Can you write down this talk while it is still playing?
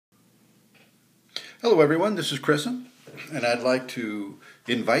Hello everyone, this is Chrism, and I'd like to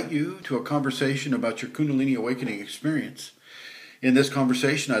invite you to a conversation about your Kundalini awakening experience. In this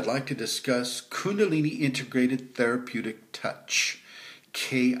conversation, I'd like to discuss Kundalini Integrated Therapeutic Touch,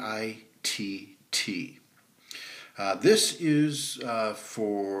 K.I.T.T. This is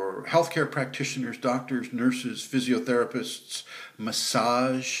for healthcare practitioners, doctors, nurses, physiotherapists,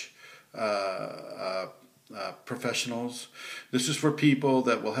 massage professionals. This is for people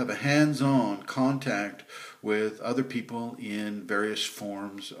that will have a hands-on contact with other people in various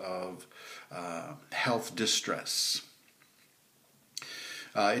forms of health distress.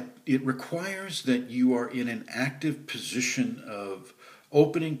 It requires that you are in an active position of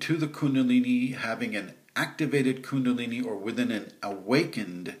opening to the Kundalini, having an activated Kundalini or within an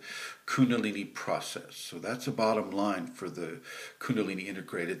awakened Kundalini process. So that's a bottom line for the Kundalini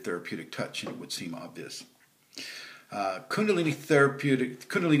Integrated Therapeutic Touch, and it would seem obvious. Kundalini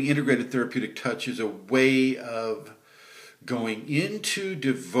Integrated Therapeutic Touch is a way of going into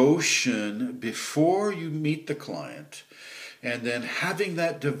devotion before you meet the client, and then having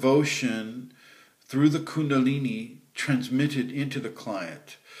that devotion through the Kundalini transmitted into the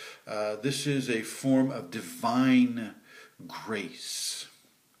client. This is a form of divine grace.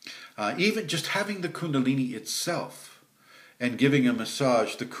 Even just having the Kundalini itself and giving a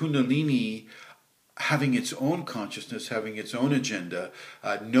massage, the Kundalini having its own consciousness, having its own agenda,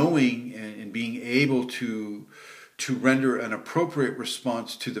 knowing and being able to render an appropriate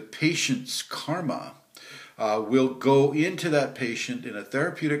response to the patient's karma, will go into that patient in a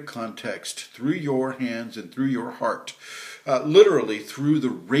therapeutic context through your hands and through your heart, literally through the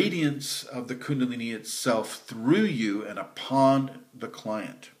radiance of the Kundalini itself, through you and upon the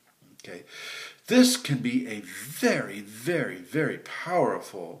client. Okay, this can be a very, very, very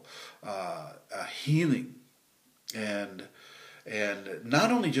powerful healing, and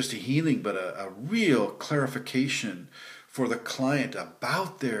not only just a healing, but a real clarification for the client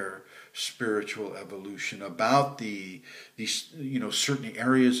about their spiritual evolution, about these certain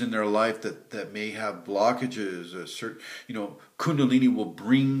areas in their life that may have blockages. A certain Kundalini will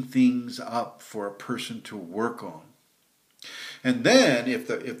bring things up for a person to work on. And then if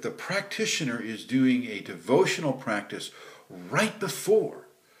the practitioner is doing a devotional practice right before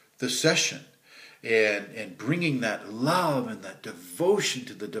the session and bringing that love and that devotion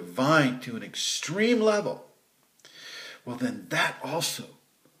to the divine to an extreme level, well, then that also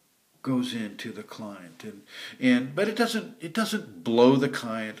goes into the client, but it doesn't blow the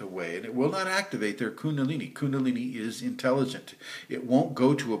client away, and it will not activate their Kundalini. Kundalini is intelligent. It won't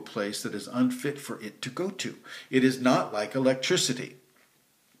go to a place that is unfit for it to go to. It is not like electricity.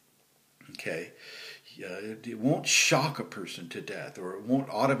 Okay, it won't shock a person to death, or it won't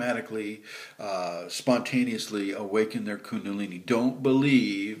automatically, spontaneously awaken their Kundalini. Don't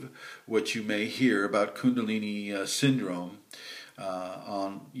believe what you may hear about Kundalini syndrome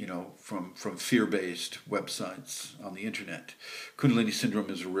from fear-based websites on the internet. Kundalini syndrome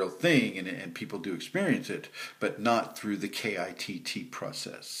is a real thing, and people do experience it, but not through the K.I.T.T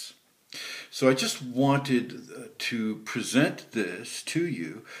process. So I just wanted to present this to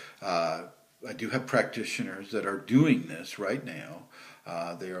you. I do have practitioners that are doing this right now.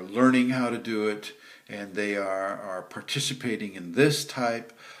 They are learning how to do it, and they are participating in this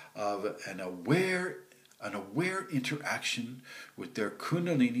type of an aware interaction with their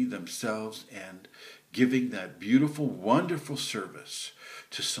Kundalini themselves, and giving that beautiful, wonderful service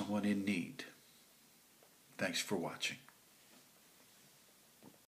to someone in need. Thanks for watching.